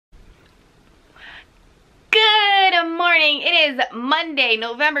morning. It is Monday,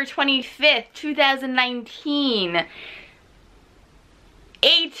 November 25th, 2019.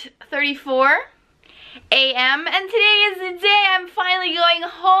 8:34 a.m. and today is the day I'm finally going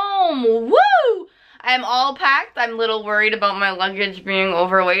home. Woo! I'm all packed. I'm a little worried about my luggage being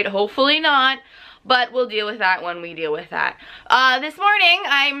overweight. Hopefully not, but we'll deal with that when we deal with that. This morning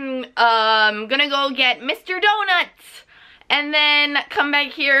I'm gonna go get Mr. Donuts and then come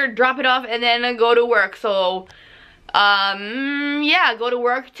back here, drop it off, and then go to work. So yeah, go to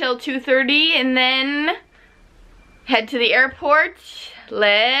work till 2:30 and then head to the airport.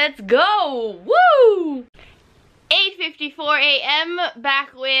 Let's go! Woo! 8:54 a.m.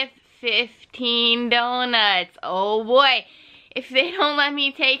 back with 15 donuts. Oh boy. If they don't let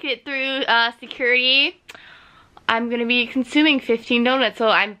me take it through security, I'm gonna be consuming 15 donuts. So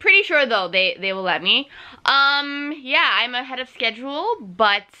I'm pretty sure though they will let me. Yeah, I'm ahead of schedule,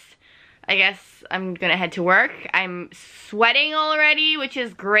 but I guess I'm gonna head to work. I'm sweating already, which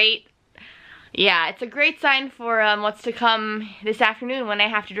is great. Yeah, it's a great sign for what's to come this afternoon when I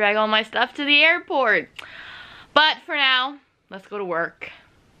have to drag all my stuff to the airport. But for now, let's go to work.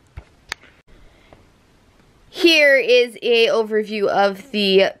 Here is a overview of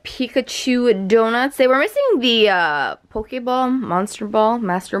the Pikachu donuts. They were missing the Pokeball, Monster Ball,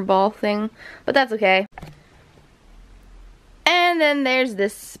 Master Ball thing, but that's okay. And then there's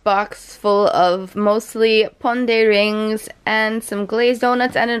this box full of mostly Ponde rings and some glazed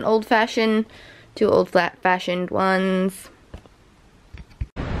donuts and an old-fashioned, two old-fashioned ones.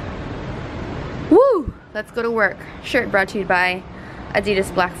 Woo! Let's go to work. Shirt brought to you by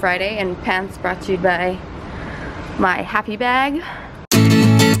Adidas Black Friday and pants brought to you by my Happy Bag.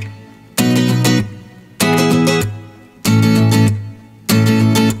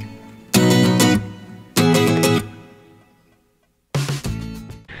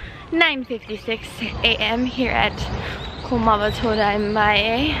 (9:56 a.m. here at Komaba Todai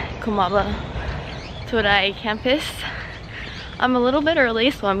Mae, Komaba Todai campus. I'm a little bit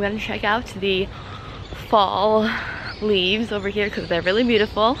early, so I'm going to check out the fall leaves over here because they're really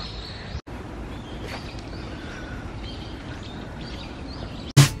beautiful.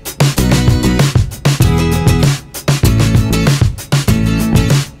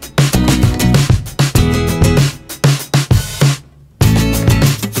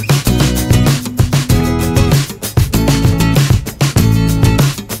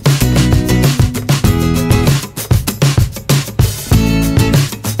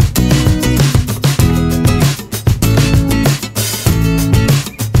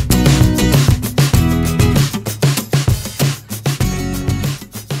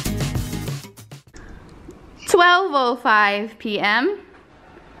 (12:05 p.m.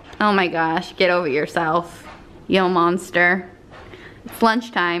 Oh my gosh, get over yourself, yo monster. It's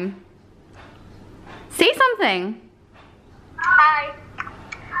lunchtime. Say something. Hi.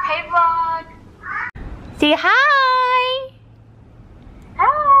 Hey vlog. Say hi.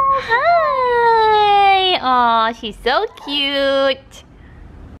 Hi. Hi. Aw, she's so cute.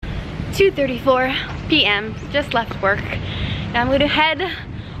 2:34 p.m. Just left work. Now I'm gonna head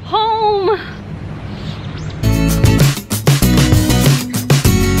home.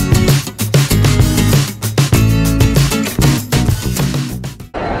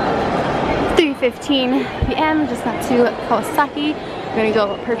 (3:15 p.m. Just got to Kawasaki. I'm gonna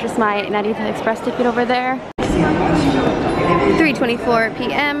go purchase my Narita Express ticket over there. 3:24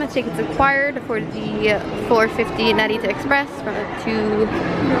 p.m. Tickets acquired for the 4:50 Narita Express from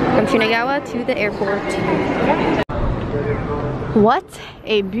Shinagawa to the airport. What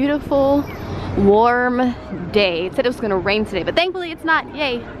a beautiful, warm day. It said it was gonna rain today, but thankfully it's not.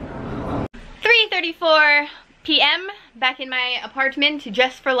 Yay. 3:34 p.m. Back in my apartment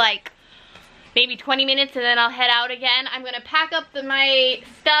just for like maybe 20 minutes and then I'll head out again. I'm gonna pack up my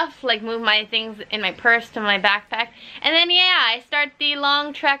stuff, like move my things in my purse to my backpack, and then yeah, I start the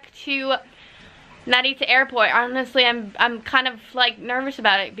long trek to Narita Airport. Honestly, I'm kind of like nervous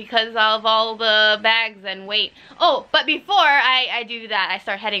about it because of all the bags and weight. Oh, but before I do that, I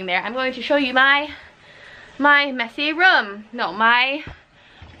start heading there, I'm going to show you my messy room. No, my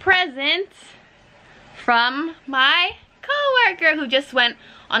present from my coworker who just went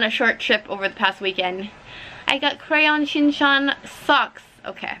on a short trip over the past weekend. I got Crayon Shinchan socks.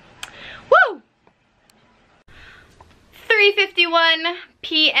 Okay. Woo! 3:51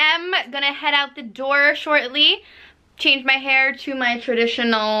 p.m. Gonna head out the door shortly. Change my hair to my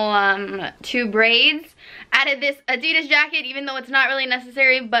traditional two braids. Added this Adidas jacket, even though it's not really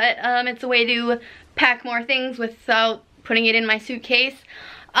necessary, but it's a way to pack more things without putting it in my suitcase.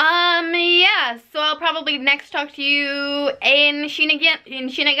 Yeah, so I'll probably next talk to you in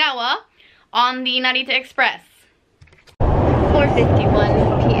Shinagawa on the Narita Express.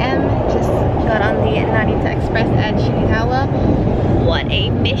 4:51 p.m. Just got on the Narita Express at Shinagawa. What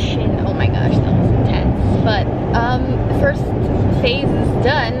a mission! Oh my gosh, that was intense. But the first phase is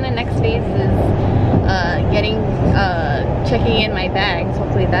done. The next phase is checking in my bags.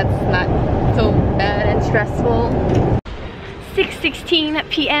 Hopefully that's not so bad and stressful. 6:16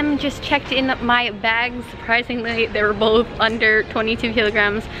 p.m. just checked in my bags. Surprisingly, they were both under 22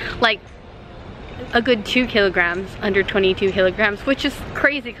 kilograms. Like a good 2 kilograms under 22 kilograms, which is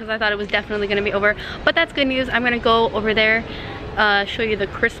crazy because I thought it was definitely going to be over. But that's good news. I'm going to go over there, show you the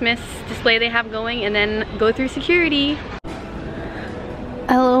Christmas display they have going, and then go through security.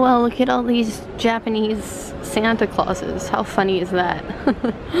 LOL, look at all these Japanese Santa Clauses. How funny is that?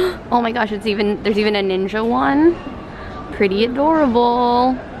 Oh my gosh, there's even a ninja one. Pretty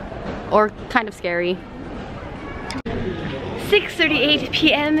adorable. Or kind of scary. 6:38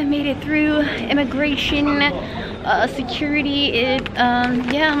 p.m. made it through immigration, security.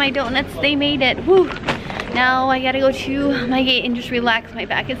 Yeah, my donuts, they made it. Woo! Now I gotta go to my gate and just relax. My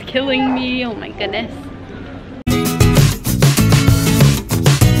back is killing me. Oh my goodness.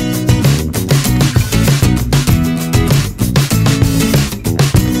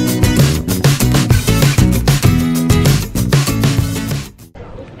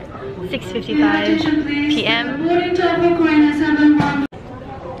 p.m.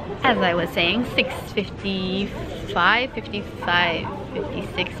 As I was saying, 6:55,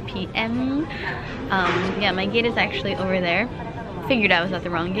 56 p.m. Yeah, my gate is actually over there. Figured I was at the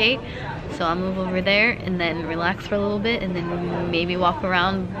wrong gate, so I'll move over there and then relax for a little bit and then maybe walk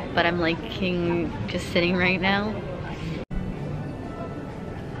around, but I'm liking just sitting right now.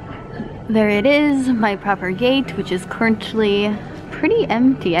 There it is, my proper gate, which is currently pretty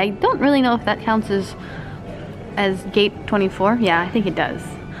empty. I don't really know if that counts as gate 24. Yeah, I think it does.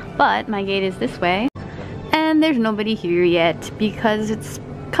 But my gate is this way, and there's nobody here yet because it's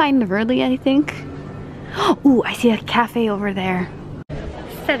kind of early, I think. Ooh, I see a cafe over there.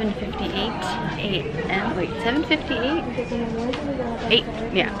 7:58 a.m. Wait, 7:58?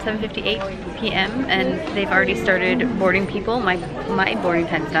 7:58 p.m. and they've already started boarding people. My boarding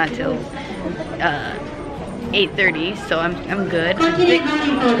time's not till 8:30, so I'm good.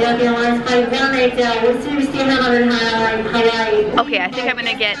 Okay, I think I'm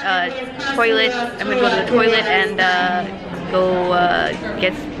gonna get a toilet. I'm gonna go to the toilet and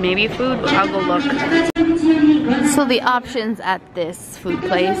get maybe food. I'll go look. So the options at this food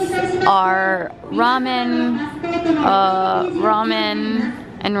place are ramen,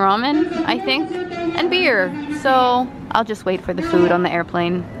 I think, and beer. So I'll just wait for the food on the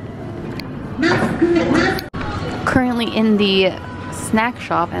airplane. Currently in the snack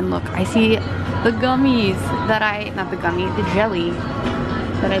shop, and look, I see the gummies that the jelly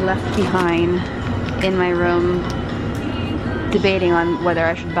that I left behind in my room, debating on whether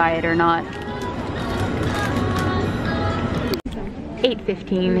I should buy it or not.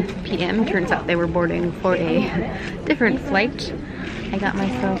 8:15 p.m. Turns out they were boarding for a different flight. I got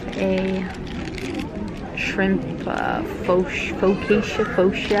myself a shrimp focaccia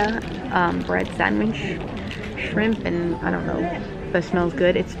bread sandwich. Shrimp, and I don't know, but it smells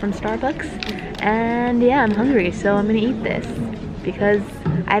good. It's from Starbucks, and yeah, I'm hungry, so I'm gonna eat this because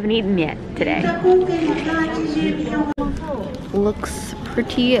I haven't eaten yet today. Looks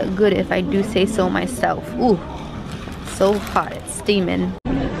pretty good if I do say so myself. Ooh, so hot, it's steaming.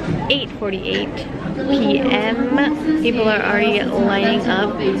 8:48 p.m. People are already lining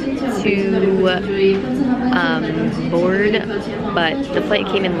up to board, but the flight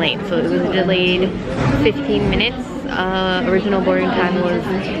came in late, so it was delayed 15 minutes. Original boarding time was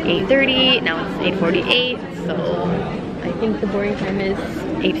 8:30, now it's 8:48, so I think the boarding time is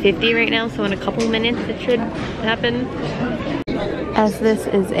 8:50 right now, so in a couple minutes it should happen. As this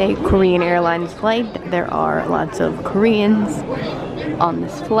is a Korean Airlines flight, there are lots of Koreans on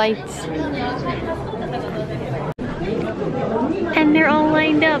this flight. And they're all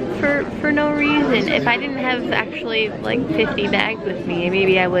lined up for no reason. If I didn't have actually like 50 bags with me,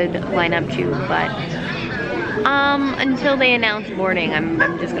 maybe I would line up too, but until they announce boarding, I'm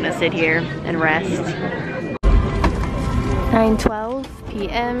just gonna sit here and rest. 9:12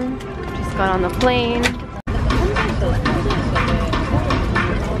 p.m. Just got on the plane.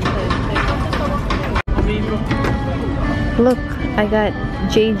 Look, I got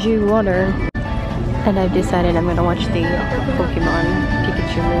Jeju water, and I've decided I'm gonna watch the Pokemon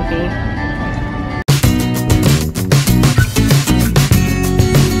Pikachu movie.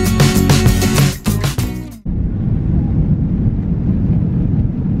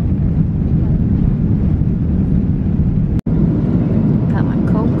 Got my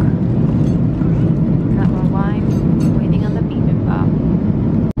Coke, got my wine, waiting on the beaver.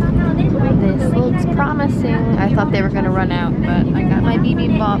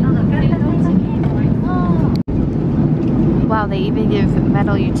 Wow, they even give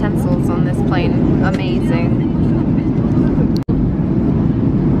metal utensils on this plane. Amazing.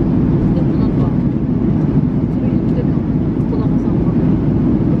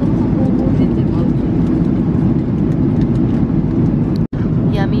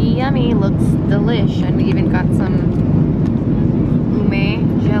 Yummy, yummy. Looks delish. And we even got some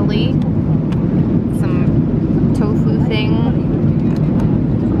ume jelly. Some tofu thing.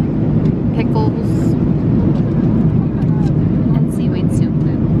 Pickles.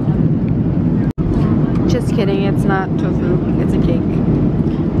 Just kidding, it's not tofu, it's a cake.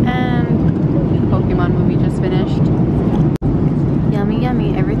 And Pokemon movie just finished. Yummy,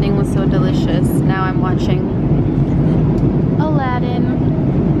 yummy, everything was so delicious. Now I'm watching Aladdin.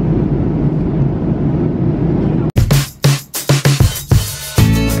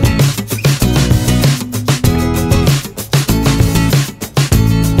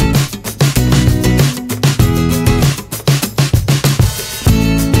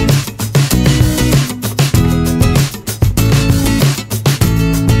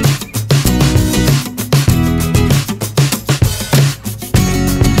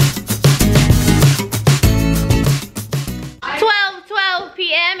 12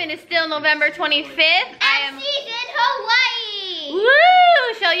 p.m. and it's still November 25th. I am in Hawaii.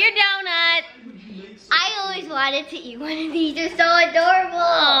 Woo! Show your donut. I always wanted to eat one of these. They're so adorable.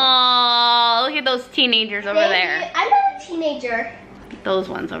 Oh, look at those teenagers over there. I'm not a teenager. Those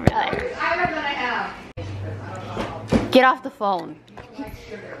ones over there. Get off the phone.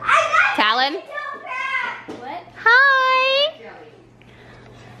 Talon? What?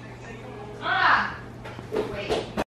 Hi.